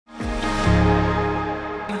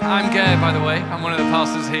I'm Gare, by the way. I'm one of the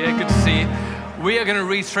pastors here. Good to see you. We are going to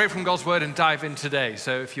read straight from God's Word and dive in today.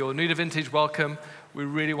 So if you're new to Vintage, welcome. We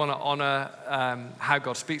really want to honor how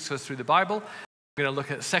God speaks to us through the Bible. We're going to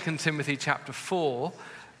look at 2 Timothy chapter 4,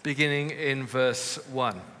 beginning in verse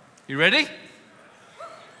 1. You ready?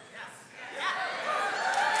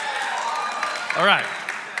 All right.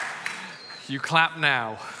 You clap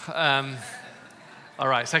now. All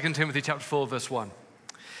right, 2 Timothy chapter 4, verse 1.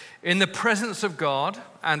 In the presence of God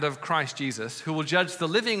and of Christ Jesus, who will judge the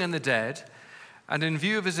living and the dead, and in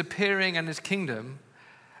view of his appearing and his kingdom,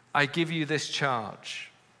 I give you this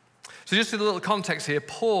charge. So just a little context here,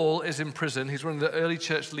 Paul is in prison. He's one of the early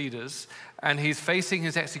church leaders, and he's facing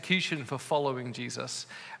his execution for following Jesus.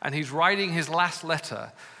 And he's writing his last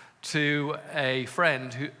letter to a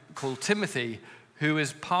friend called Timothy, who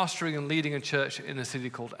is pastoring and leading a church in a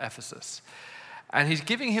city called Ephesus. And he's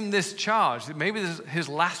giving him this charge, maybe this is his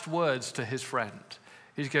last words to his friend.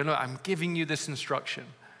 He's going, look, I'm giving you this instruction.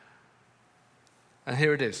 And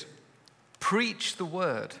here it is. Preach the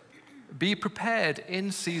word. Be prepared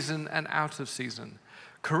in season and out of season.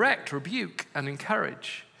 Correct, rebuke, and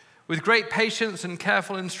encourage. With great patience and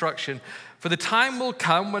careful instruction. For the time will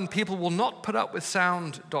come when people will not put up with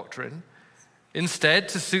sound doctrine. Instead,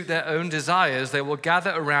 to suit their own desires, they will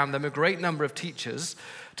gather around them a great number of teachers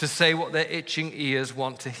to say what their itching ears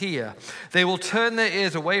want to hear. They will turn their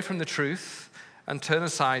ears away from the truth and turn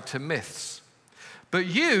aside to myths. But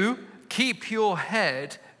you keep your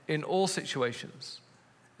head in all situations.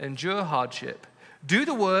 Endure hardship. Do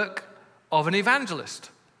the work of an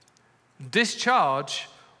evangelist. Discharge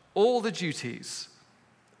all the duties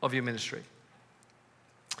of your ministry.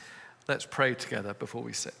 Let's pray together before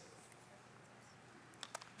we sit.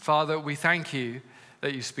 Father, we thank you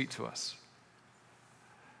that you speak to us.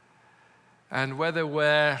 And whether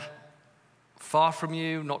we're far from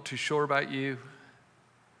you, not too sure about you,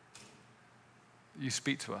 you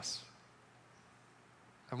speak to us.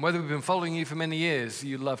 And whether we've been following you for many years,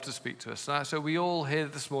 you love to speak to us. So we all here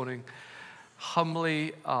this morning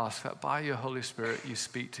humbly ask that by your Holy Spirit, you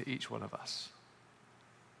speak to each one of us.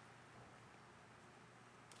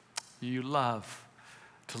 You love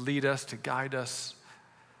to lead us, to guide us,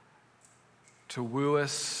 to woo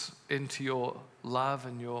us into your love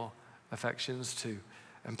and your affections, to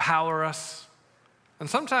empower us, and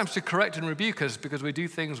sometimes to correct and rebuke us because we do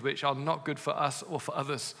things which are not good for us or for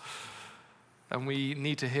others. And we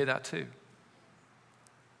need to hear that too.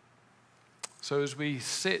 So as we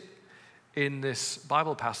sit in this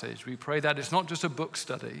Bible passage, we pray that it's not just a book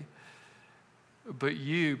study, but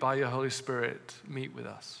you, by your Holy Spirit, meet with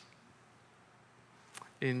us.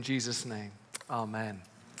 In Jesus' name, amen.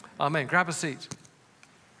 Amen. Grab a seat.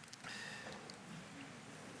 I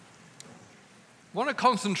want to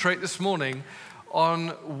concentrate this morning on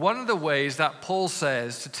one of the ways that Paul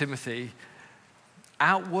says to Timothy,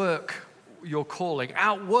 outwork your calling,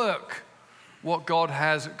 outwork what God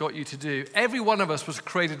has got you to do. Every one of us was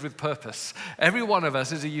created with purpose. Every one of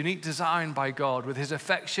us is a unique design by God with his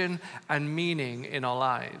affection and meaning in our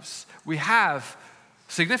lives. We have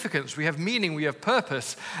significance, we have meaning, we have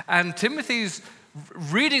purpose. And Timothy's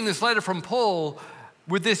reading this letter from Paul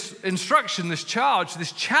with this instruction, this charge,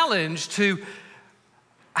 this challenge to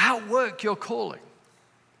outwork your calling.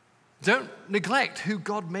 Don't neglect who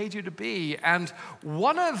God made you to be. And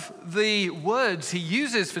one of the words he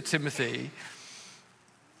uses for Timothy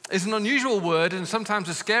is an unusual word and sometimes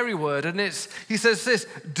a scary word. And he says this,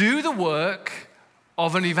 do the work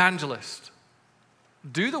of an evangelist.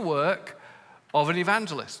 Do the work of an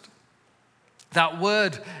evangelist. That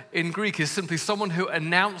word in Greek is simply someone who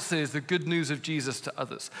announces the good news of Jesus to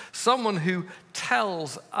others. Someone who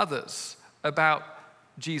tells others about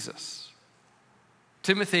Jesus.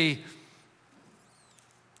 Timothy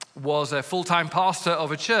was a full-time pastor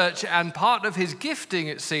of a church, and part of his gifting,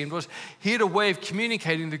 it seemed, was he had a way of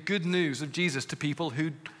communicating the good news of Jesus to people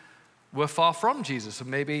who were far from Jesus and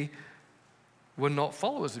maybe were not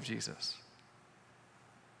followers of Jesus.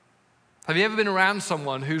 Have you ever been around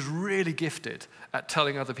someone who's really gifted at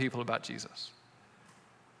telling other people about Jesus?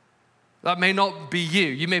 That may not be you.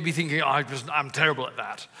 You may be thinking, I'm terrible at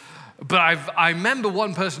that. But I remember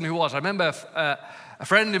one person who was. I remember a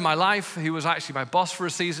friend in my life who was actually my boss for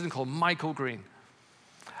a season called Michael Green.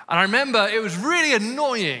 And I remember it was really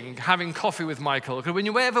annoying having coffee with Michael, because when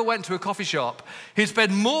you ever went to a coffee shop, he'd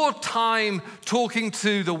spend more time talking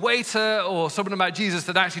to the waiter or someone about Jesus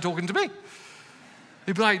than actually talking to me.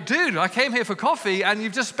 He'd be like, dude, I came here for coffee and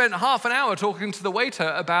you've just spent half an hour talking to the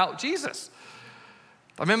waiter about Jesus.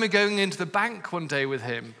 I remember going into the bank one day with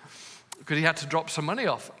him because he had to drop some money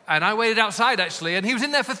off. And I waited outside, actually, and he was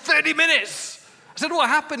in there for 30 minutes. I said, what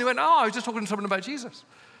happened? He went, oh, I was just talking to someone about Jesus.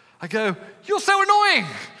 I go, you're so annoying.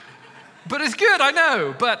 But it's good, I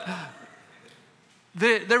know. But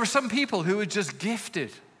there are some people who are just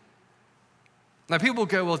gifted. Now, people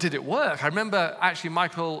go, well, did it work? I remember actually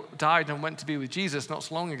Michael died and went to be with Jesus not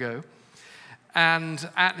so long ago. And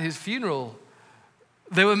at his funeral,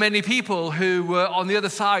 there were many people who were on the other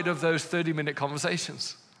side of those 30-minute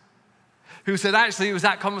conversations, who said, actually, it was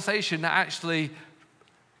that conversation that actually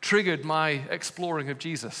triggered my exploring of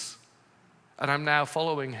Jesus. And I'm now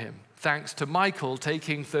following him, thanks to Michael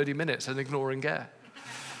taking 30 minutes and ignoring Gare.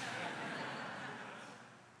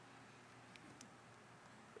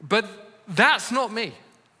 But that's not me.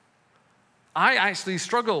 I actually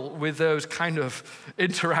struggle with those kind of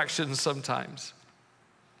interactions sometimes.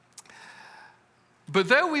 But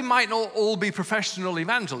though we might not all be professional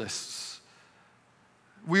evangelists,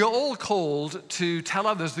 we are all called to tell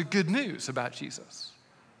others the good news about Jesus.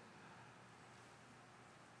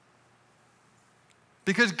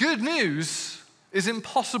 Because good news is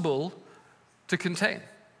impossible to contain.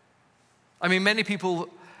 I mean, many people,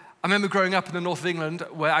 I remember growing up in the north of England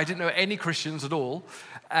where I didn't know any Christians at all,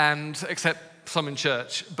 and except some in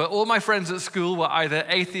church. But all my friends at school were either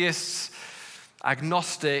atheists,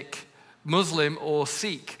 agnostic, Muslim, or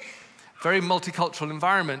Sikh. Very multicultural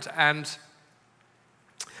environment. And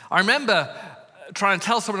I remember trying to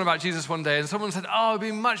tell someone about Jesus one day, and someone said, oh, it'd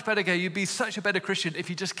be much better, Gay. You'd be such a better Christian if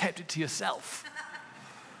you just kept it to yourself.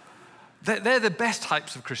 They're the best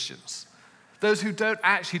types of Christians, those who don't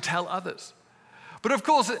actually tell others. But of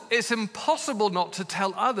course, it's impossible not to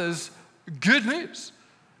tell others good news.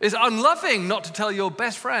 It's unloving not to tell your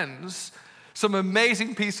best friends some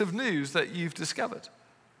amazing piece of news that you've discovered.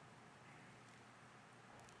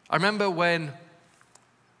 I remember when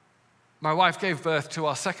my wife gave birth to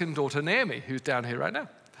our second daughter, Naomi, who's down here right now.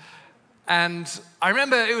 And I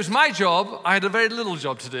remember it was my job. I had a very little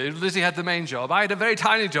job to do. Lizzie had the main job. I had a very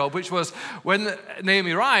tiny job, which was, when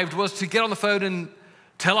Naomi arrived, was to get on the phone and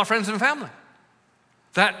tell our friends and family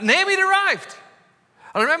that Naomi had arrived.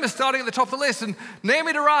 I remember starting at the top of the list, and Naomi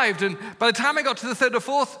had arrived, and by the time I got to the third or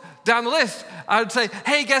fourth down the list, I would say,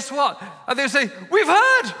 hey, guess what? And they would say, we've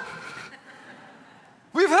heard.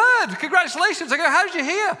 We've heard. Congratulations. I go, how did you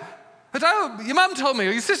hear? I go, oh, your mum told me,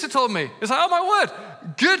 or your sister told me. It's like, oh, my word.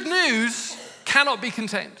 Good news cannot be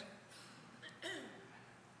contained.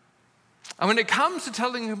 And when it comes to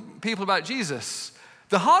telling people about Jesus,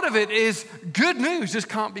 the heart of it is good news just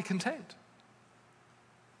can't be contained.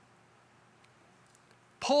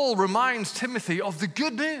 Paul reminds Timothy of the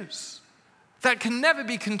good news that can never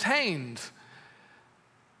be contained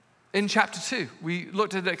in chapter 2. We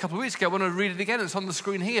looked at it a couple of weeks ago. I want to read it again. It's on the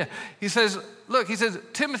screen here. He says,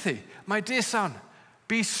 Timothy, my dear son,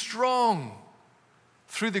 be strong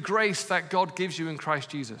through the grace that God gives you in Christ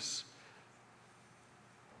Jesus.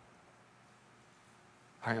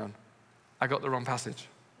 Hang on. I got the wrong passage.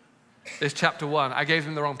 It's chapter 1. I gave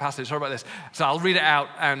him the wrong passage. Sorry about this. So I'll read it out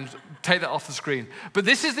and take that off the screen. But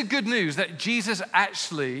this is the good news that Jesus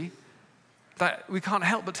actually, that we can't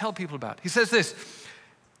help but tell people about. He says this,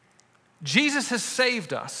 Jesus has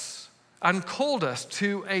saved us and called us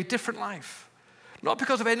to a different life, not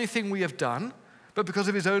because of anything we have done, but because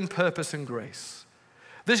of his own purpose and grace.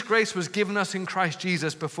 This grace was given us in Christ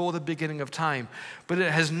Jesus before the beginning of time, but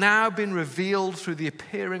it has now been revealed through the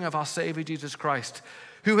appearing of our Savior Jesus Christ,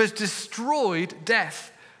 who has destroyed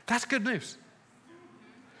death. That's good news.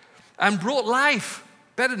 And brought life,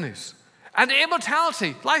 better news. And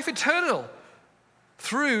immortality, life eternal,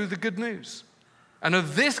 through the good news. And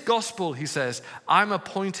of this gospel, he says, I'm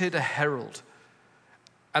appointed a herald,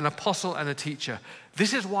 an apostle and a teacher.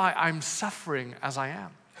 This is why I'm suffering as I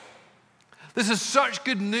am. This is such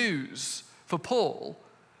good news for Paul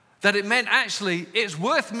that it meant actually it's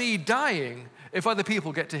worth me dying if other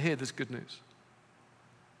people get to hear this good news.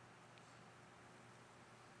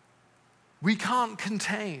 We can't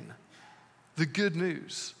contain the good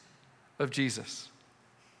news of Jesus.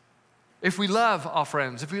 If we love our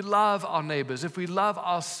friends, if we love our neighbors, if we love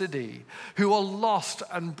our city, who are lost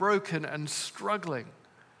and broken and struggling,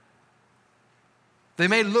 they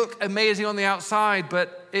may look amazing on the outside,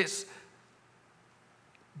 but it's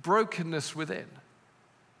brokenness within.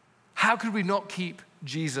 How could we not keep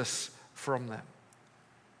Jesus from them?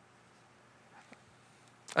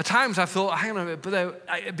 At times I've thought, hang on a minute, but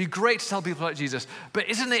it'd be great to tell people about Jesus, but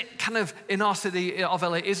isn't it kind of, in our city of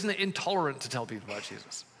LA, isn't it intolerant to tell people about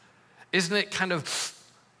Jesus? Isn't it kind of,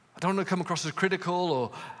 I don't want to come across as critical,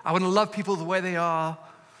 or I want to love people the way they are,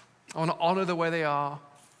 I want to honor the way they are.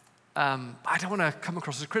 I don't want to come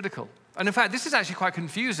across as critical. And in fact, this is actually quite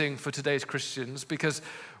confusing for today's Christians because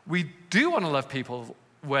we do want to love people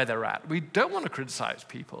where they're at. We don't want to criticize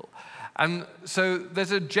people. And so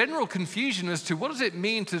there's a general confusion as to what does it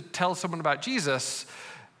mean to tell someone about Jesus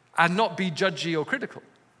and not be judgy or critical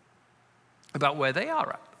about where they are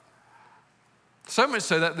at. So much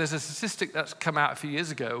so that there's a statistic that's come out a few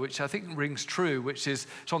years ago, which I think rings true, which is,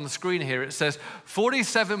 it's on the screen here. It says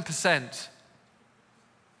 47%,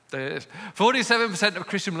 there it is, 47% of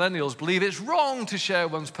Christian millennials believe it's wrong to share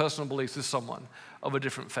one's personal beliefs with someone of a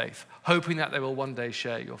different faith, hoping that they will one day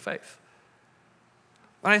share your faith.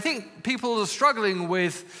 And I think people are struggling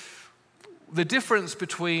with the difference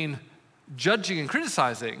between judging and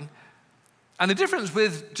criticizing and the difference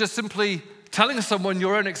with just simply telling someone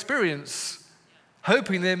your own experience,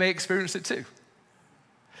 hoping they may experience it too.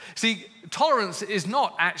 See, tolerance is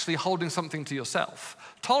not actually holding something to yourself.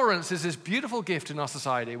 Tolerance is this beautiful gift in our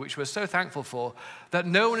society, which we're so thankful for, that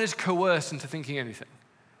no one is coerced into thinking anything.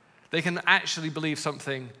 They can actually believe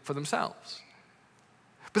something for themselves.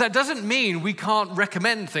 But that doesn't mean we can't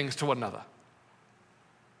recommend things to one another.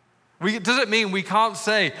 It doesn't mean we can't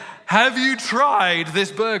say, have you tried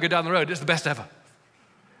this burger down the road? It's the best ever.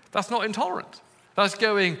 That's not intolerant. That's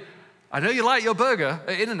going, I know you like your burger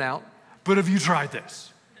at In-N-Out, but have you tried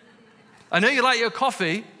this? I know you like your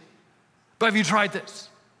coffee, but have you tried this?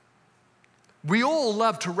 We all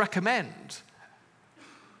love to recommend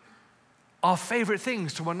our favorite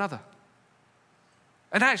things to one another.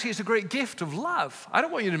 And actually, it's a great gift of love. I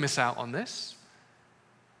don't want you to miss out on this.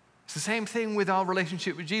 It's the same thing with our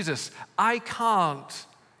relationship with Jesus. I can't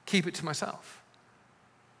keep it to myself.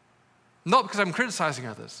 Not because I'm criticizing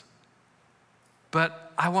others,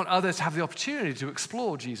 but I want others to have the opportunity to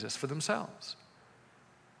explore Jesus for themselves.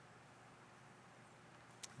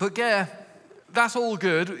 But yeah, that's all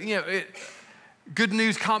good. You know, good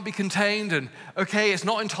news can't be contained, and okay, it's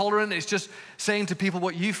not intolerant. It's just saying to people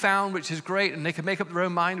what you found, which is great, and they can make up their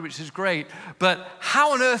own mind, which is great. But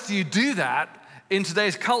how on earth do you do that in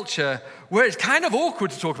today's culture where it's kind of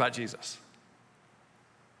awkward to talk about Jesus?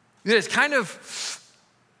 You know, it's kind of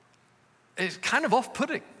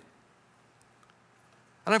off-putting.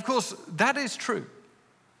 And of course, that is true.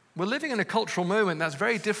 We're living in a cultural moment that's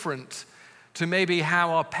very different to maybe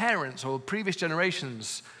how our parents or previous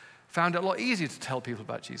generations found it a lot easier to tell people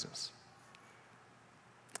about Jesus.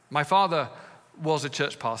 My father was a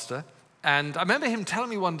church pastor, and I remember him telling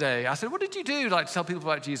me one day, I said, what did you do to tell people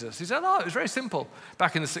about Jesus? He said, it was very simple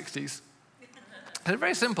back in the 60s. I said,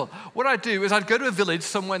 very simple. What I'd do is I'd go to a village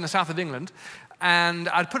somewhere in the south of England, and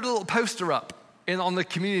I'd put a little poster up on the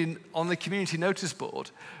community notice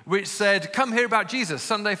board, which said, come hear about Jesus,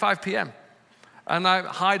 Sunday 5 p.m. And I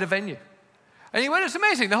hired a venue. And he went, it's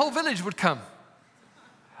amazing, the whole village would come.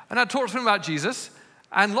 And I'd talk to them about Jesus,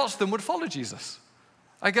 and lots of them would follow Jesus.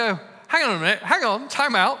 I go, hang on a minute,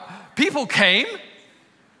 time out. People came.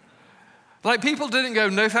 People didn't go,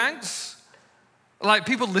 no thanks.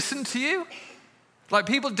 People listened to you.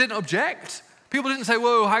 People didn't object. People didn't say,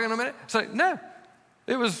 whoa, hang on a minute. So no,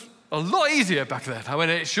 it was a lot easier back then. I mean,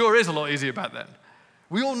 it sure is a lot easier back then.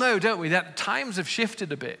 We all know, don't we, that times have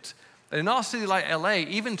shifted a bit. And in our city like LA,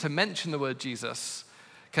 even to mention the word Jesus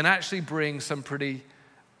can actually bring some pretty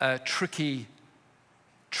tricky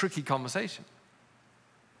conversation.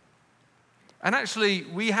 And actually,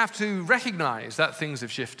 we have to recognize that things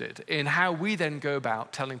have shifted in how we then go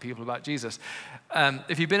about telling people about Jesus.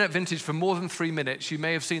 If you've been at Vintage for more than 3 minutes, you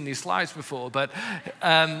may have seen these slides before, but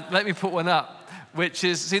let me put one up, which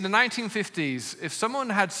is, see, in the 1950s, if someone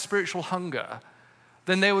had spiritual hunger,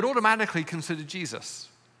 then they would automatically consider Jesus.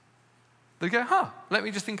 They'd go, let me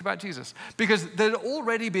just think about Jesus. Because there'd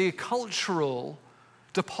already be a cultural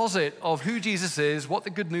deposit of who Jesus is, what the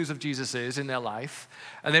good news of Jesus is in their life,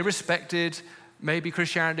 and they respected maybe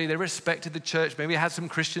Christianity, they respected the church, maybe they had some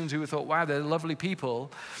Christians who thought, wow, they're lovely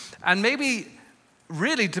people, and maybe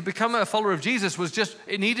really to become a follower of Jesus was just,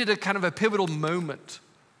 it needed a kind of a pivotal moment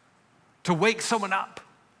to wake someone up,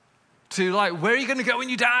 to where are you going to go when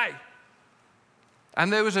you die?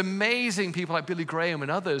 And there was amazing people like Billy Graham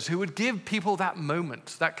and others who would give people that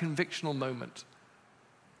moment, that convictional moment.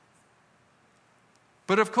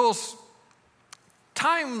 But of course,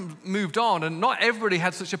 time moved on, and not everybody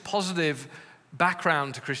had such a positive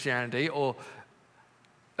background to Christianity or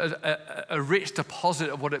a rich deposit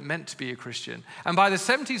of what it meant to be a Christian. And by the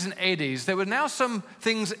 70s and 80s, there were now some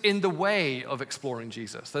things in the way of exploring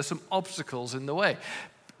Jesus. There's some obstacles in the way.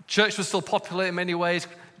 Church was still popular in many ways.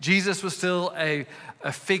 Jesus was still a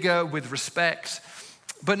figure with respect.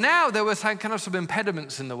 But now there were kind of some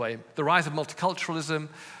impediments in the way. The rise of multiculturalism,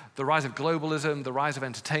 the rise of globalism, the rise of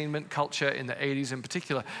entertainment culture in the 80s in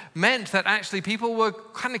particular, meant that actually people were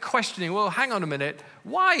kind of questioning, well, hang on a minute,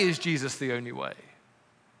 why is Jesus the only way?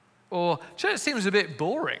 Or church seems a bit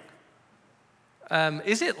boring.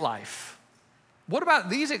 Is it life? What about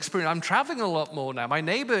these experiences? I'm traveling a lot more now. My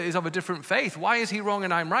neighbor is of a different faith. Why is he wrong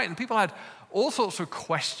and I'm right? And people had all sorts of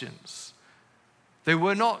questions. They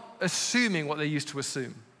were not assuming what they used to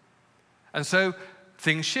assume. And so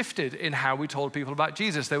things shifted in how we told people about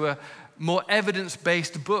Jesus. There were more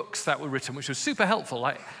evidence-based books that were written, which was super helpful,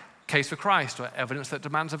 like Case for Christ or Evidence That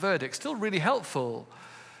Demands a Verdict, still really helpful.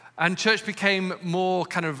 And church became more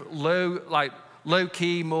kind of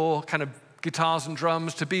low-key, more kind of guitars and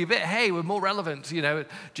drums to be a bit, hey, we're more relevant,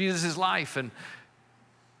 Jesus' life. And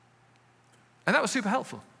that was super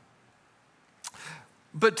helpful.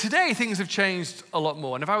 But today, things have changed a lot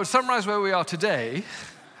more. And if I would summarize where we are today,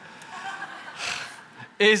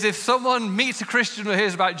 is if someone meets a Christian or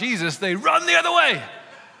hears about Jesus, they run the other way.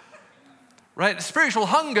 Right? Spiritual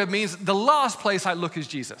hunger means the last place I look is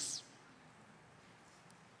Jesus.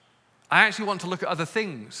 I actually want to look at other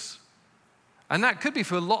things. And that could be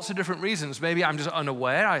for lots of different reasons. Maybe I'm just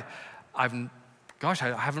unaware. I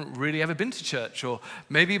haven't really ever been to church. Or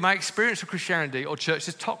maybe my experience of Christianity or church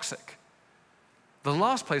is toxic. The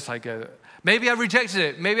last place I go. Maybe I rejected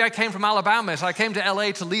it. Maybe I came from Alabama, so I came to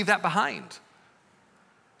LA to leave that behind.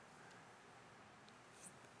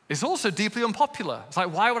 It's also deeply unpopular. It's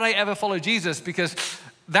like, why would I ever follow Jesus? Because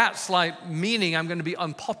that's like meaning I'm going to be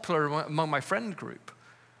unpopular among my friend group.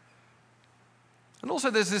 And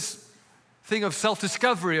also there's this thing of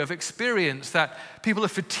self-discovery, of experience, that people are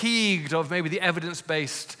fatigued of maybe the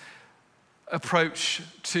evidence-based approach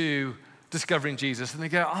to discovering Jesus. And they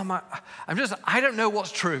go, I don't know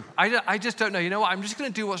what's true. I just don't know. You know what? I'm just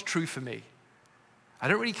going to do what's true for me. I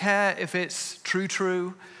don't really care if it's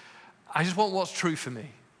true. I just want what's true for me.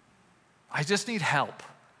 I just need help.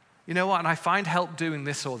 You know what? And I find help doing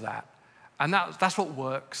this or that. And that's what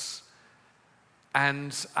works.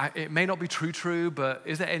 And it may not be true, but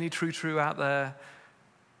is there any true out there?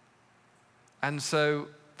 And so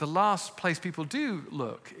the last place people do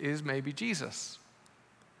look is maybe Jesus.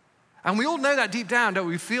 And we all know that deep down, don't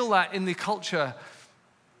we? We feel that in the culture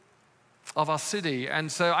of our city.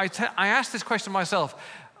 And so I asked this question myself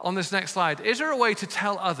on this next slide. Is there a way to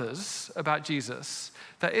tell others about Jesus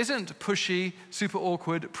that isn't pushy, super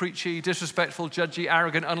awkward, preachy, disrespectful, judgy,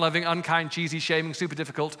 arrogant, unloving, unkind, cheesy, shaming, super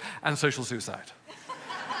difficult, and social suicide?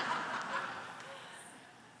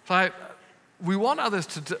 Like, we want others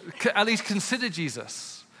to at least consider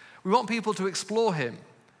Jesus. We want people to explore him.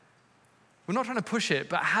 We're not trying to push it,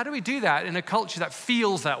 but how do we do that in a culture that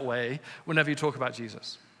feels that way whenever you talk about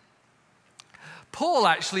Jesus? Paul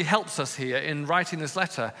actually helps us here in writing this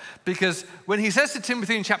letter, because when he says to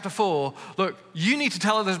Timothy in chapter 4, look, you need to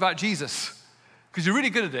tell others about Jesus because you're really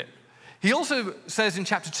good at it. He also says in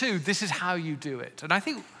chapter 2, this is how you do it. And I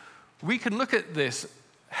think we can look at this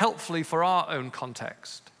helpfully for our own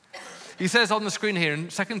context. He says on the screen here in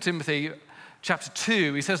 2 Timothy chapter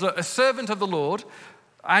 2, he says, look, a servant of the Lord,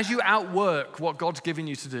 as you outwork what God's given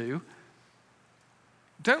you to do,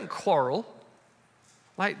 don't quarrel.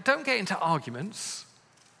 Like, don't get into arguments.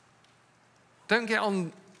 Don't get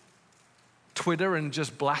on Twitter and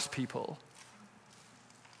just blast people.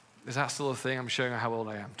 Is that still a thing? I'm showing how old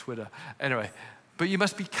I am, Twitter. Anyway, but you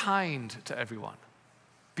must be kind to everyone.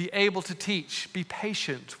 Be able to teach. Be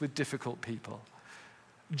patient with difficult people.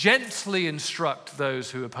 Gently instruct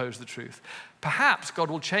those who oppose the truth. Perhaps God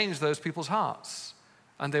will change those people's hearts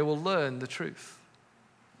and they will learn the truth.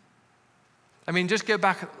 I mean, just go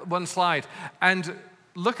back one slide and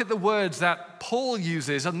look at the words that Paul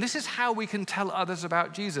uses, and this is how we can tell others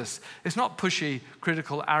about Jesus. It's not pushy,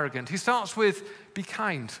 critical, arrogant. He starts with, be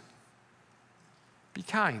kind. Be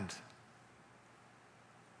kind.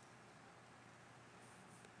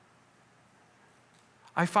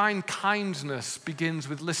 I find kindness begins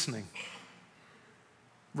with listening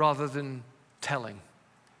rather than telling.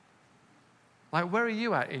 Like, where are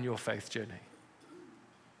you at in your faith journey?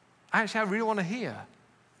 Actually, I really want to hear.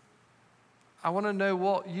 I want to know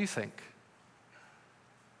what you think.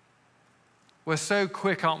 We're so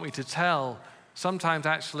quick, aren't we, to tell. Sometimes,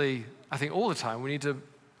 actually, I think all the time, we need to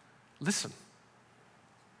listen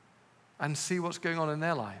and see what's going on in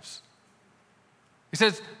their lives. He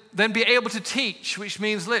says, then be able to teach, which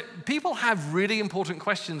means people have really important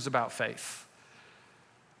questions about faith.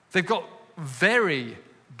 They've got very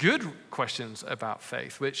good questions about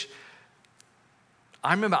faith, which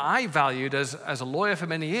I remember I valued as a lawyer for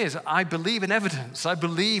many years. I believe in evidence. I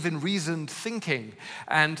believe in reasoned thinking.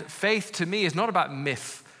 And faith to me is not about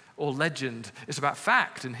myth or legend. It's about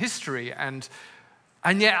fact and history. And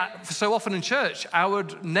yet, so often in church, I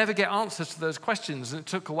would never get answers to those questions. And it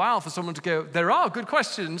took a while for someone to go, there are good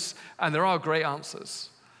questions and there are great answers.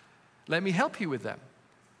 Let me help you with them.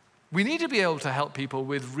 We need to be able to help people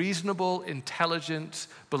with reasonable, intelligent,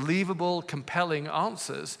 believable, compelling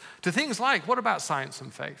answers to things like, what about science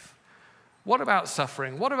and faith? What about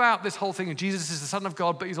suffering? What about this whole thing of Jesus is the Son of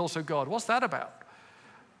God, but he's also God? What's that about?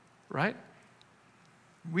 Right?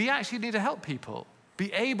 We actually need to help people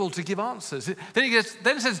be able to give answers. Then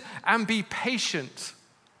it says, and be patient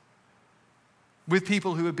with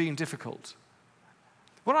people who are being difficult.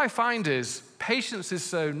 What I find is patience is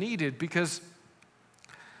so needed because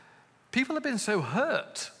people have been so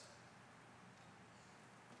hurt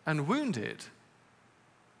and wounded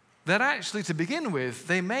that actually, to begin with,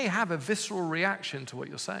 they may have a visceral reaction to what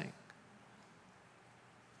you're saying.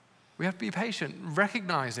 We have to be patient,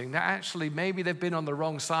 recognizing that actually maybe they've been on the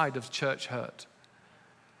wrong side of church hurt.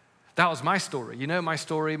 That was my story. You know my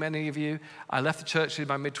story, many of you. I left the church in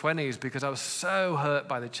my mid-20s because I was so hurt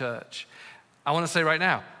by the church. I want to say right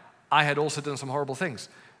now, I had also done some horrible things.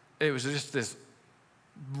 It was just this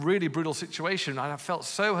really brutal situation, and I felt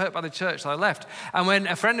so hurt by the church that I left. And when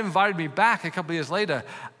a friend invited me back a couple of years later,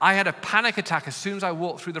 I had a panic attack as soon as I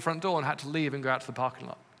walked through the front door and had to leave and go out to the parking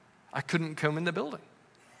lot. I couldn't come in the building.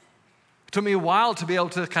 It took me a while to be able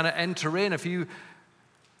to kind of enter in a few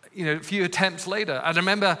attempts later. And I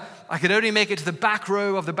remember I could only make it to the back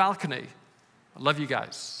row of the balcony. I love you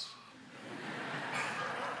guys.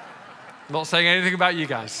 I'm not saying anything about you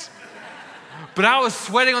guys. But I was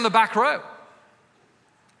sweating on the back row.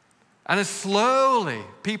 And as slowly,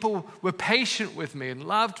 people were patient with me and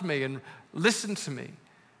loved me and listened to me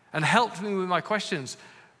and helped me with my questions.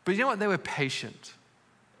 But you know what? They were patient.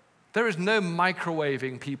 There is no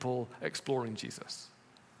microwaving people exploring Jesus.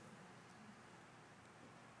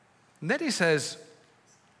 And then he says,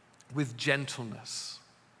 with gentleness.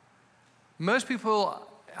 Most people,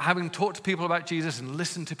 having talked to people about Jesus and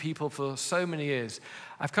listened to people for so many years,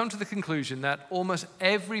 I've come to the conclusion that almost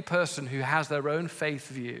every person who has their own faith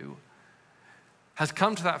view has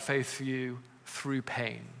come to that faith view through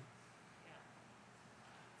pain.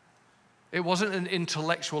 It wasn't an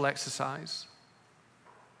intellectual exercise.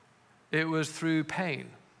 It was through pain.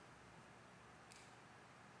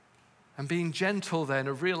 And being gentle then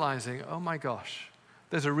of realizing, oh my gosh,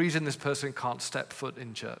 there's a reason this person can't step foot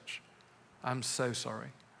in church. I'm so sorry.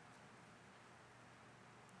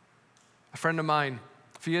 A friend of mine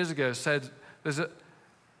a few years ago said there's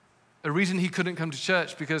a reason he couldn't come to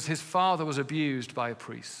church because his father was abused by a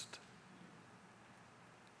priest.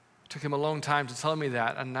 It took him a long time to tell me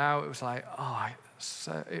that, and now it was like, I'm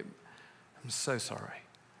so sorry.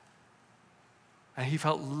 And he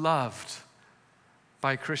felt loved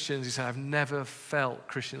by Christians. He said, I've never felt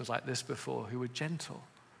Christians like this before, who were gentle,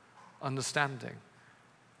 understanding.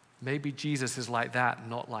 Maybe Jesus is like that,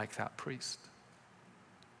 not like that priest.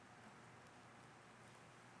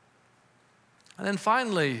 And then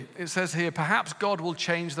finally, it says here, perhaps God will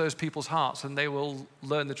change those people's hearts and they will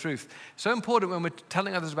learn the truth. So important when we're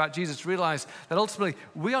telling others about Jesus to realize that ultimately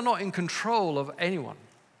we are not in control of anyone.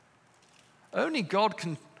 Only God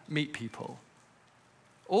can meet people.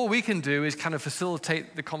 All we can do is kind of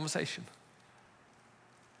facilitate the conversation.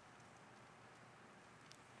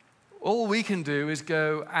 All we can do is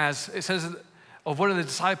go, as it says of one of the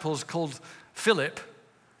disciples called Philip,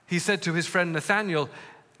 he said to his friend Nathanael,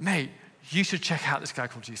 mate, you should check out this guy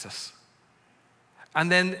called Jesus. And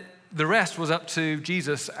then the rest was up to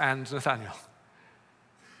Jesus and Nathanael.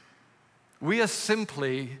 We are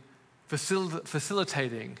simply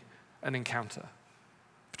facilitating an encounter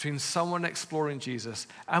between someone exploring Jesus,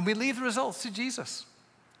 and we leave the results to Jesus.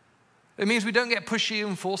 It means we don't get pushy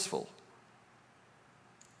and forceful.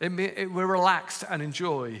 We're relaxed and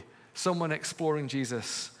enjoy someone exploring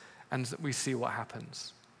Jesus, and we see what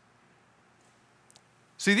happens.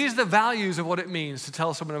 See, these are the values of what it means to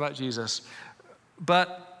tell someone about Jesus.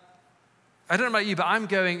 But I don't know about you, but I'm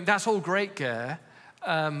going, that's all great, Gare,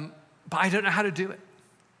 but I don't know how to do it.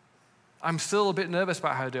 I'm still a bit nervous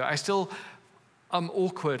about how to do it. I'm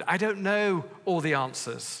awkward. I don't know all the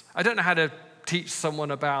answers. I don't know how to teach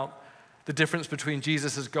someone about the difference between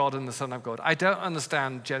Jesus as God and the Son of God. I don't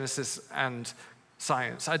understand Genesis and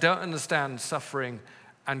science. I don't understand suffering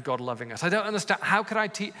and God loving us. I don't understand, how could I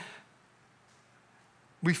teach?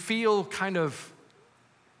 We feel kind of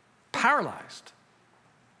paralyzed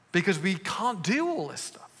because we can't do all this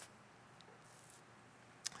stuff.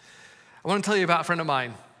 I want to tell you about a friend of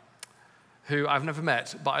mine who I've never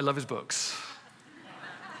met, but I love his books,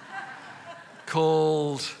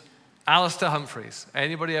 called Alistair Humphreys.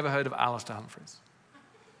 Anybody ever heard of Alistair Humphreys?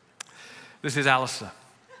 This is Alistair.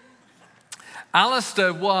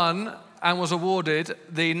 Alistair won and was awarded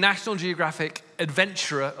the National Geographic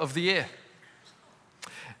Adventurer of the Year.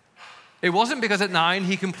 It wasn't because at 9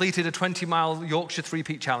 he completed a 20-mile Yorkshire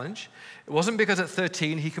three-peak challenge. It wasn't because at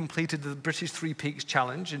 13 he completed the British Three Peaks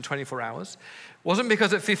Challenge in 24 hours. It wasn't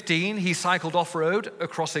because at 15 he cycled off-road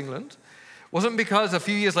across England. It wasn't because a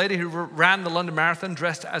few years later he ran the London Marathon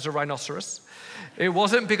dressed as a rhinoceros. It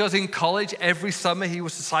wasn't because in college every summer he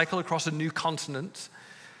was to cycle across a new continent.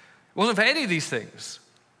 It wasn't for any of these things.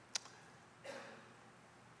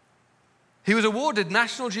 He was awarded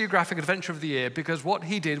National Geographic Adventure of the Year because what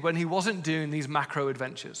he did when he wasn't doing these macro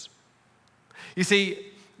adventures. You see,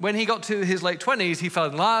 when he got to his late 20s, he fell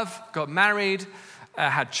in love, got married,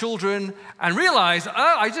 had children, and realized, oh,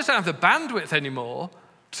 I just don't have the bandwidth anymore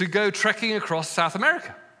to go trekking across South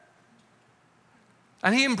America.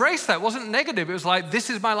 And he embraced that. It wasn't negative. It was like, this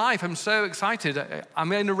is my life. I'm so excited.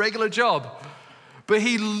 I'm in a regular job. But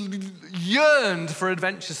he yearned for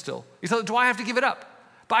adventure still. He thought, do I have to give it up?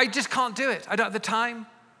 But I just can't do it. I don't have the time,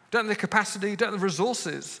 don't have the capacity, don't have the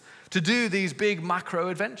resources to do these big macro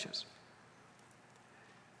adventures.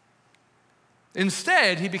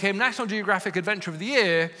 Instead, he became National Geographic Adventure of the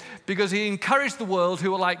Year because he encouraged the world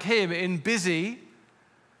who were like him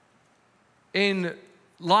in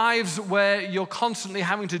lives where you're constantly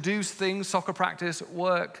having to do things, soccer practice,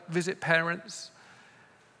 work, visit parents.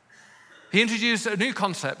 He introduced a new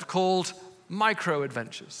concept called micro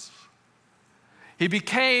adventures. He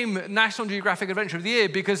became National Geographic Adventure of the Year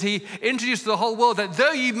because he introduced to the whole world that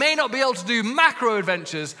though you may not be able to do macro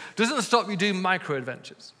adventures, doesn't stop you doing micro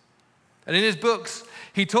adventures. And in his books,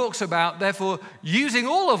 he talks about, therefore, using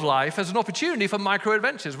all of life as an opportunity for micro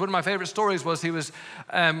adventures. One of my favorite stories was he was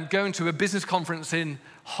going to a business conference in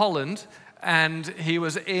Holland, and he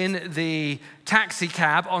was in the taxi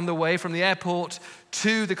cab on the way from the airport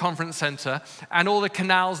to the conference center, and all the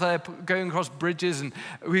canals there going across bridges, and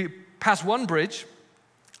we passed one bridge,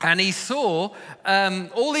 and he saw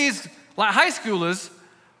all these like high schoolers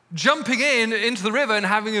jumping into the river and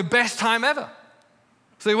having the best time ever.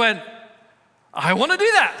 So he went, I want to do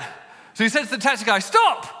that. So he said to the taxi guy,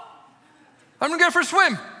 stop. I'm going to go for a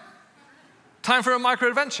swim. Time for a micro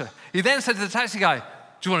adventure. He then said to the taxi guy,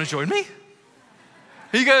 do you want to join me?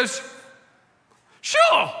 He goes,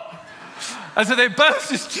 sure. And so they both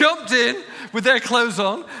just jumped in with their clothes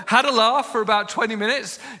on, had a laugh for about 20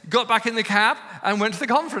 minutes, got back in the cab and went to the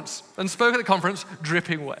conference and spoke at the conference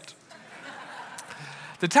dripping wet.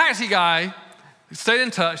 The taxi guy stayed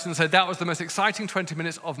in touch and said, that was the most exciting 20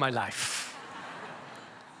 minutes of my life.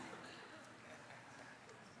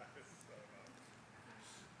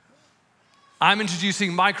 I'm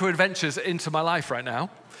introducing micro adventures into my life right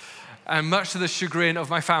now, and much to the chagrin of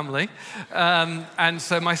my family. And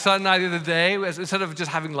so my son and I the other day, instead of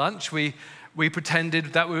just having lunch, we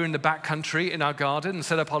pretended that we were in the back country in our garden and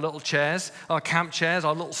set up our little chairs, our camp chairs,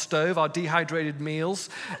 our little stove, our dehydrated meals,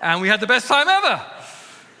 and we had the best time ever.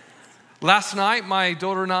 Last night, my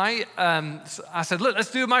daughter and I said, look,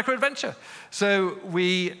 let's do a micro adventure. So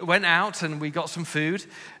we went out and we got some food,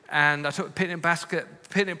 and I took a picnic basket,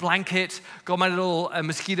 picnic blanket, got my little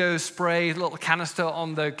mosquito spray, little canister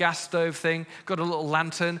on the gas stove thing, got a little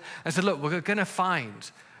lantern, and said, look, we're going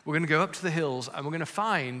to go up to the hills, and we're going to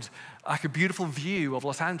find like a beautiful view of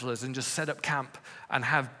Los Angeles and just set up camp and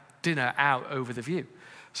have dinner out over the view.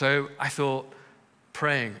 So I thought,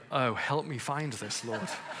 praying, oh, help me find this, Lord.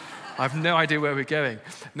 I have no idea where we're going.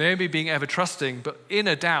 Naomi being ever trusting, but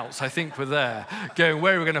inner doubts, I think, were there, going,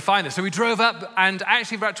 where are we going to find this? So we drove up, and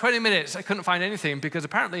actually for about 20 minutes, I couldn't find anything, because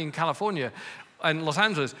apparently in California and Los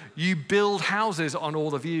Angeles, you build houses on all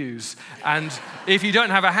the views. And if you don't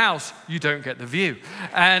have a house, you don't get the view.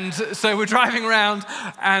 And so we're driving around,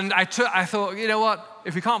 and I thought, you know what?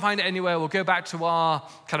 If we can't find it anywhere, we'll go back to our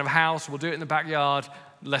kind of house. We'll do it in the backyard.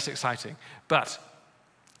 Less exciting. But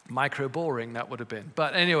micro boring that would have been.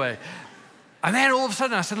 But anyway, and then all of a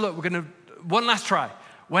sudden I said, look, we're going to, one last try.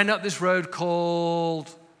 Went up this road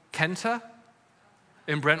called Kenta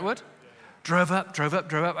in Brentwood. Drove up,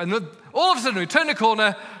 and all of a sudden we turned the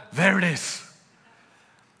corner, there it is.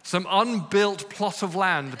 Some unbuilt plot of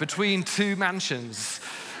land between two mansions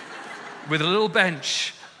with a little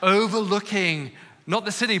bench overlooking, not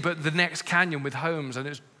the city, but the next canyon with homes, and it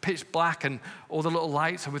was pitch black and all the little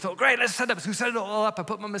lights, and we thought, great, let's set up. So we set it all up. I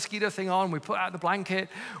put my mosquito thing on. We put out the blanket.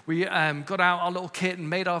 We got out our little kit and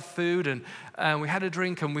made our food, and we had a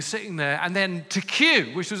drink, and we're sitting there. And then to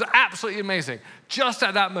cue, which was absolutely amazing, just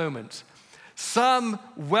at that moment, some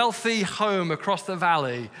wealthy home across the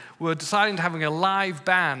valley were deciding to having a live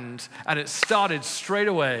band, and it started straight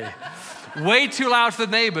away. Way too loud for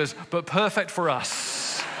the neighbors, but perfect for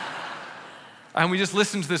us. And we just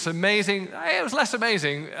listened to this amazing, it was less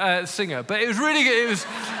amazing, singer, but it was really good.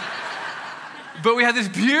 But we had this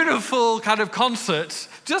beautiful kind of concert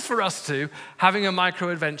just for us two, having a micro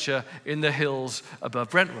adventure in the hills above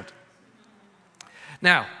Brentwood.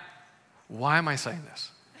 Now, why am I saying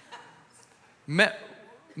this?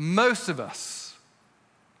 Most of us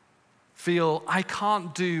feel, I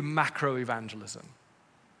can't do macro evangelism.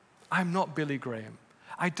 I'm not Billy Graham.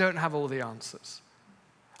 I don't have all the answers.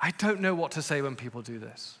 I don't know what to say when people do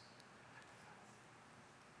this.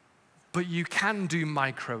 But you can do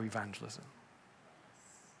micro evangelism.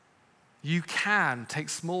 You can take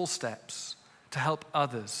small steps to help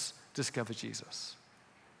others discover Jesus.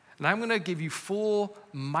 And I'm going to give you 4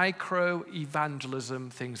 micro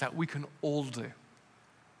evangelism things that we can all do.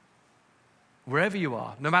 Wherever you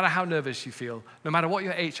are, no matter how nervous you feel, no matter what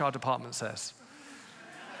your HR department says,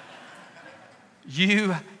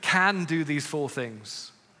 you can do these 4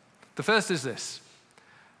 things. The first is this: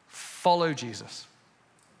 follow Jesus.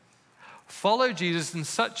 Follow Jesus in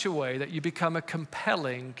such a way that you become a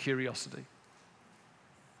compelling curiosity.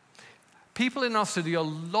 People in our city are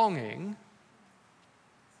longing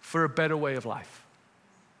for a better way of life.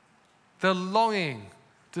 They're longing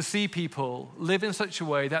to see people live in such a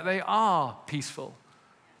way that they are peaceful,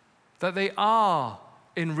 that they are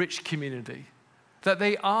in rich community, that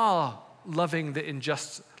they are loving the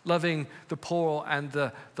injustice, loving the poor and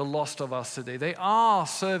the lost of our city. They are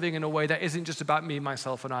serving in a way that isn't just about me,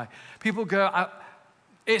 myself, and I. People go,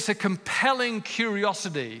 it's a compelling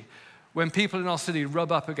curiosity when people in our city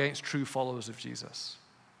rub up against true followers of Jesus.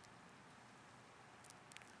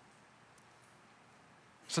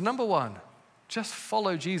 So number 1, just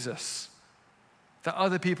follow Jesus, that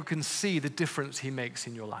other people can see the difference he makes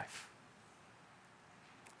in your life.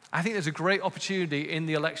 I think there's a great opportunity in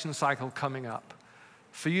the election cycle coming up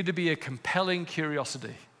for you to be a compelling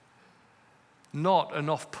curiosity, not an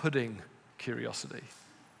off-putting curiosity.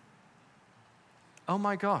 Oh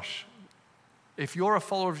my gosh, if you're a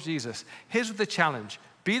follower of Jesus, here's the challenge: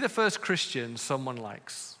 be the first Christian someone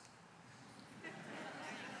likes.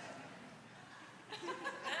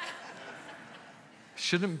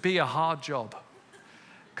 Shouldn't be a hard job,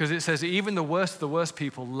 because it says even the worst of the worst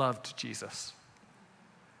people loved Jesus.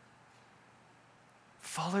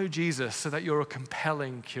 Follow Jesus so that you're a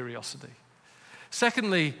compelling curiosity.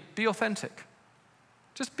 Secondly, be authentic.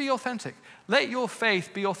 Just be authentic. Let your faith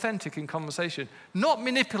be authentic in conversation, not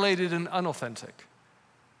manipulated and unauthentic,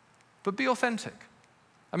 but be authentic.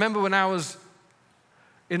 I remember when I was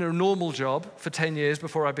in a normal job for 10 years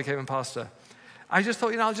before I became a pastor, I just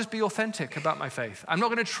thought, I'll just be authentic about my faith. I'm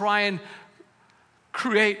not going to try and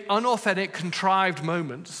create unauthentic, contrived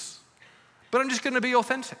moments, but I'm just going to be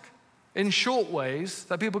authentic in short ways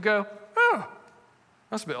that people go, oh,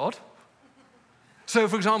 that's a bit odd. So,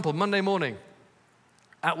 for example, Monday morning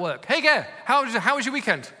at work, hey, Gare, how was your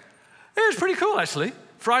weekend? It was pretty cool, actually.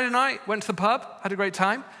 Friday night, went to the pub, had a great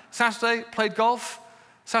time. Saturday, played golf.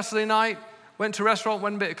 Saturday night, went to a restaurant,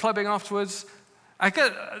 went a bit of clubbing afterwards.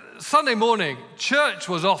 Sunday morning, church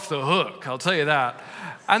was off the hook, I'll tell you that.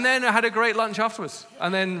 And then I had a great lunch afterwards,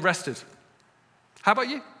 and then rested. How about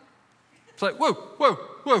you? It's like,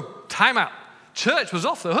 whoa, time out. Church was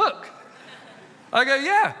off the hook. I go,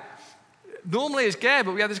 yeah. Normally it's Gare,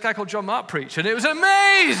 but we had this guy called John Mark preach, and it was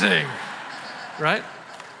amazing. Right?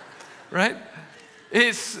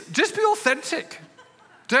 It's just be authentic.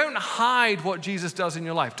 Don't hide what Jesus does in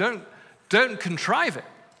your life. Don't contrive it.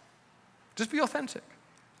 Just be authentic.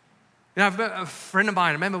 I've met a friend of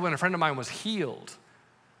mine, I remember when a friend of mine was healed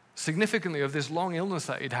significantly of this long illness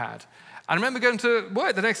that he'd had. And I remember going to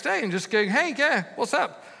work the next day and just going, hey, Gare, what's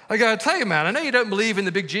up? I go, I tell you, man, I know you don't believe in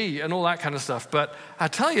the big G and all that kind of stuff, but I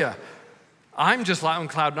tell you, I'm just like on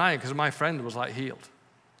cloud 9 because my friend was like healed.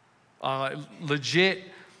 Legit,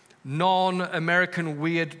 non-American,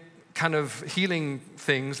 weird kind of healing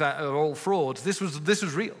things that are all frauds. This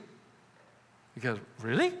was real. He goes,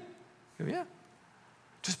 really? I go, yeah.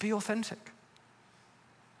 Just be authentic.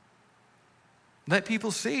 Let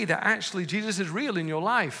people see that actually Jesus is real in your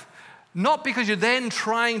life. Not because you're then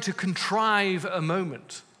trying to contrive a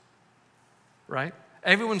moment, right?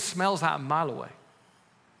 Everyone smells that a mile away.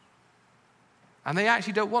 And they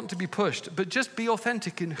actually don't want to be pushed, but just be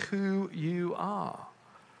authentic in who you are.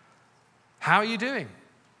 How are you doing?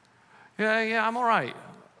 Yeah, I'm all right.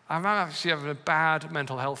 I'm actually having a bad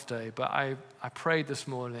mental health day, but I prayed this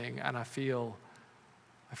morning and I feel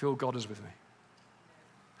God is with me.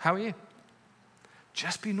 How are you?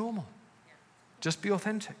 Just be normal. Just be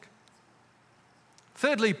authentic.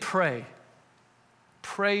 Thirdly, pray.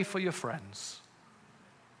 Pray for your friends.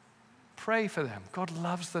 Pray for them. God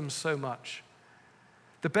loves them so much.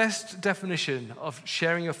 The best definition of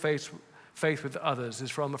sharing your faith with others is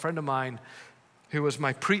from a friend of mine who was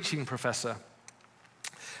my preaching professor.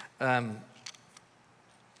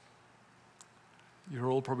 You're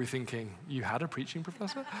all probably thinking, you had a preaching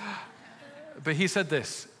professor? But he said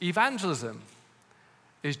this: evangelism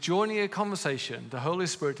is joining a conversation the Holy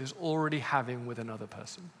Spirit is already having with another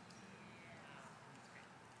person.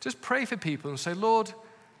 Just pray for people and say, Lord,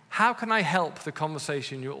 how can I help the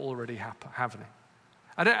conversation you're already having?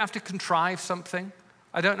 I don't have to contrive something.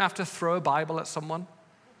 I don't have to throw a Bible at someone.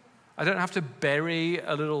 I don't have to bury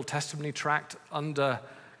a little testimony tract under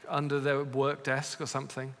their work desk or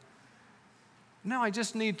something. No, I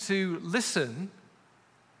just need to listen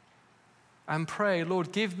and pray,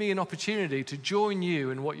 Lord, give me an opportunity to join you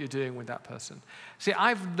in what you're doing with that person. See,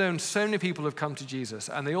 I've known so many people who have come to Jesus,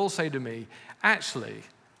 and they all say to me, actually,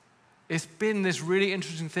 it's been this really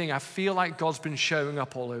interesting thing. I feel like God's been showing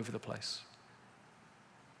up all over the place.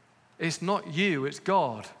 It's not you, it's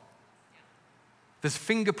God. There's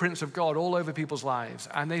fingerprints of God all over people's lives,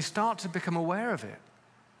 and they start to become aware of it.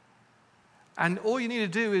 And all you need to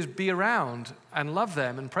do is be around and love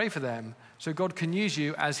them and pray for them so God can use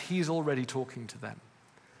you as he's already talking to them.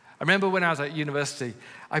 I remember when I was at university,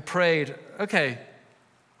 I prayed, okay,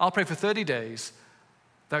 I'll pray for 30 days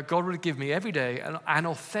that God would give me every day an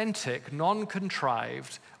authentic,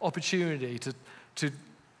 non-contrived opportunity to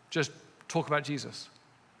just talk about Jesus.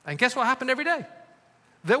 And guess what happened every day?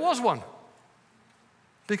 There was one.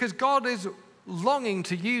 Because God is longing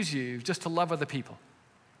to use you just to love other people.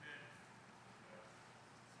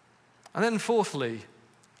 And then fourthly,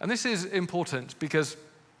 and this is important because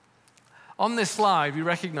on this slide we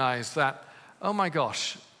recognize that, oh my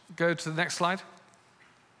gosh, go to the next slide.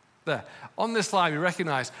 There. On this slide we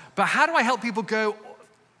recognize, but how do I help people go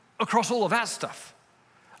across all of that stuff?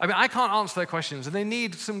 I mean, I can't answer their questions, and they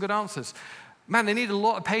need some good answers. Man, they need a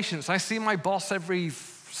lot of patience. I see my boss every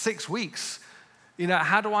 6 weeks. You know,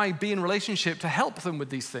 how do I be in relationship to help them with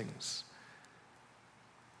these things?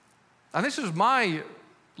 And this was my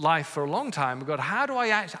life for a long time. God, how do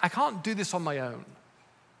I can't do this on my own.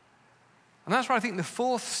 And that's why I think the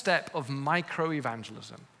fourth step of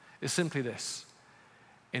microevangelism is simply this: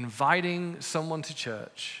 inviting someone to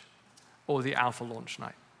church or the Alpha launch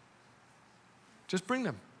night. Just bring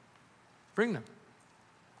them. Bring them.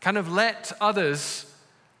 Kind of let others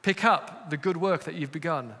pick up the good work that you've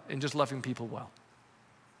begun in just loving people well.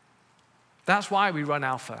 That's why we run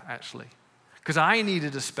Alpha, actually. Because I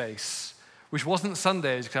needed a space, which wasn't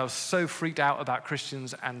Sundays, because I was so freaked out about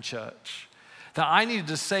Christians and church, that I needed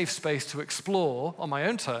a safe space to explore on my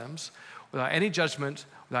own terms, without any judgment,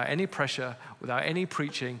 without any pressure, without any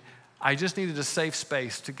preaching. I just needed a safe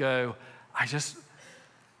space to go,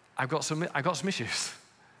 I've got some issues.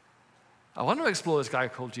 I want to explore this guy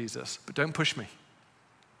called Jesus, but don't push me.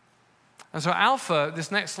 And so Alpha, this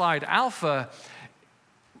next slide, Alpha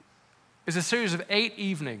is a series of 8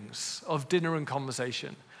 evenings of dinner and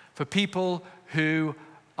conversation for people who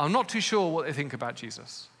are not too sure what they think about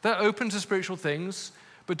Jesus. They're open to spiritual things,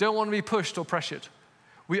 but don't want to be pushed or pressured.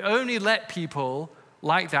 We only let people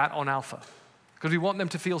like that on Alpha because we want them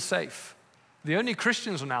to feel safe. The only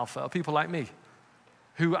Christians on Alpha are people like me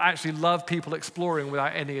who actually love people exploring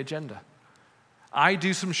without any agenda. I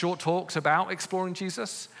do some short talks about exploring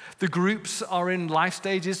Jesus. The groups are in life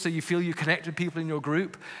stages, so you feel you connect with people in your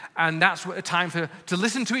group, and that's a time to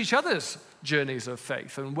listen to each other's journeys of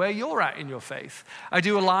faith and where you're at in your faith. I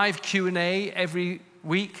do a live Q&A every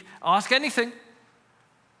week. Ask anything,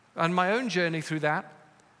 and my own journey through that.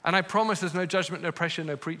 And I promise there's no judgment, no pressure,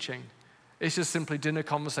 no preaching. It's just simply dinner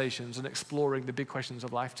conversations and exploring the big questions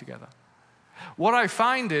of life together. What I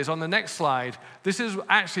find is, on the next slide, this is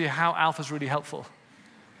actually how Alpha's really helpful.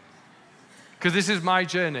 Because this is my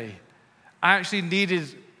journey. I actually needed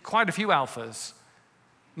quite a few Alphas,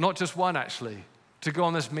 not just one actually, to go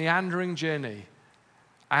on this meandering journey.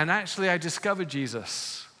 And actually I discovered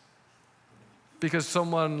Jesus because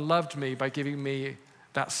someone loved me by giving me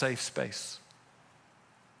that safe space.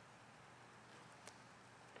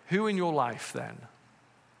 Who in your life then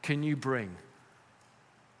can you bring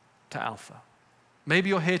to Alpha? Maybe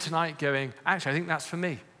you're here tonight going, actually, I think that's for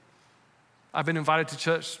me. I've been invited to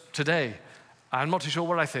church today. I'm not too sure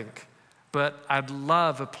what I think, but I'd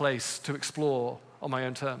love a place to explore on my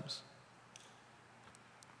own terms.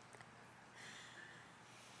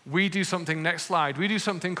 We do something, next slide, we do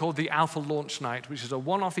something called the Alpha launch night, which is a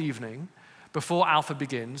one-off evening before Alpha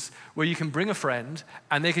begins, where you can bring a friend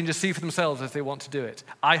and they can just see for themselves if they want to do it.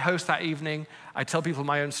 I host that evening. I tell people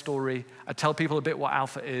my own story. I tell people a bit what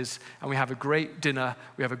Alpha is, and we have a great dinner.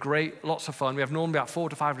 We have lots of fun. We have normally about 400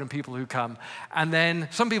 to 500 people who come. And then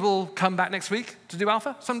some people come back next week to do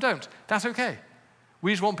Alpha, some don't. That's okay.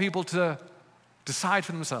 We just want people to decide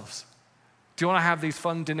for themselves. Do you want to have these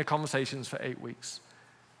fun dinner conversations for 8 weeks?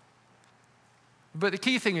 But the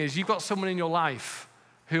key thing is you've got someone in your life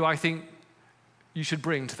who I think you should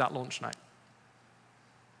bring to that launch night.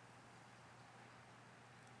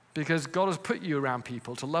 Because God has put you around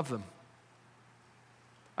people to love them.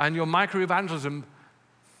 And your microevangelism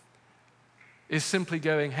is simply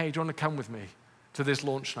going, hey, do you want to come with me to this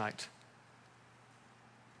launch night?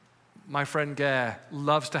 My friend Gare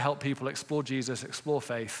loves to help people explore Jesus, explore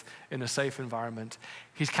faith in a safe environment.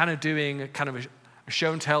 He's kind of doing a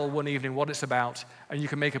show and tell one evening what it's about, and you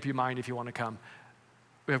can make up your mind if you want to come.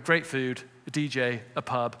 We have great food, a DJ, a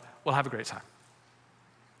pub. We'll have a great time.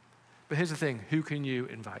 But here's the thing, who can you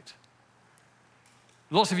invite?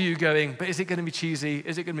 Lots of you going, but is it going to be cheesy?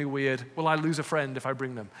 Is it going to be weird? Will I lose a friend if I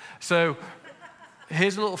bring them? So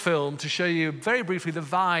here's a little film to show you very briefly the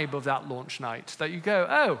vibe of that launch night, that you go,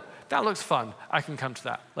 oh, that looks fun. I can come to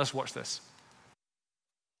that. Let's watch this.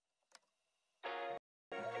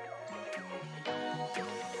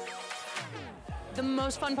 The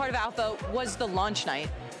most fun part of Alpha was the launch night.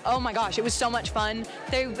 Oh my gosh, it was so much fun.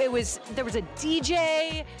 There was a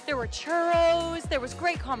DJ, there were churros, there was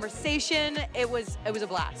great conversation. It was a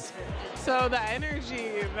blast. So the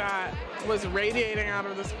energy that was radiating out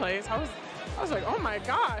of this place, I was like, oh my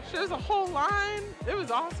gosh, there's a whole line. It was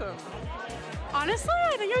awesome. Honestly,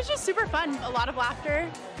 I think it was just super fun. A lot of laughter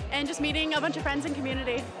and just meeting a bunch of friends and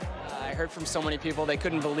community. I heard from so many people, they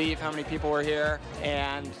couldn't believe how many people were here,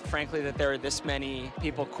 and frankly that there were this many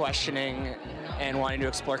people questioning and wanting to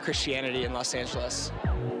explore Christianity in Los Angeles.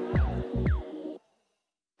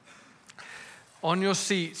 On your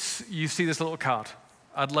seats, you see this little card.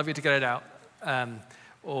 I'd love you to get it out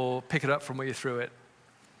or pick it up from where you threw it.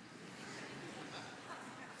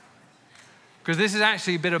 Because this is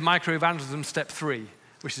actually a bit of microevangelism step 3,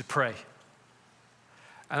 which is pray.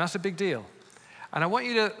 And that's a big deal. And I want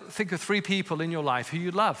you to think of 3 people in your life who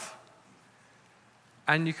you love.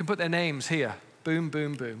 And you can put their names here, boom,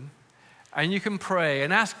 boom, boom. And you can pray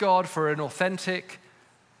and ask God for an authentic,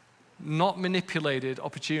 not manipulated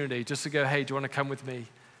opportunity just to go, hey, do you want to come with me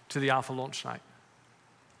to the Alpha launch night?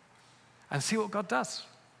 And see what God does.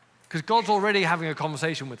 Because God's already having a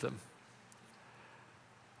conversation with them.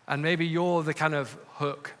 And maybe you're the kind of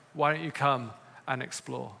hook. Why don't you come and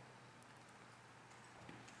explore?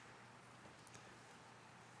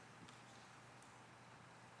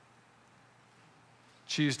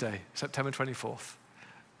 Tuesday, September 24th,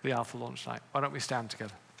 the Alpha launch night. Why don't we stand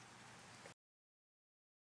together?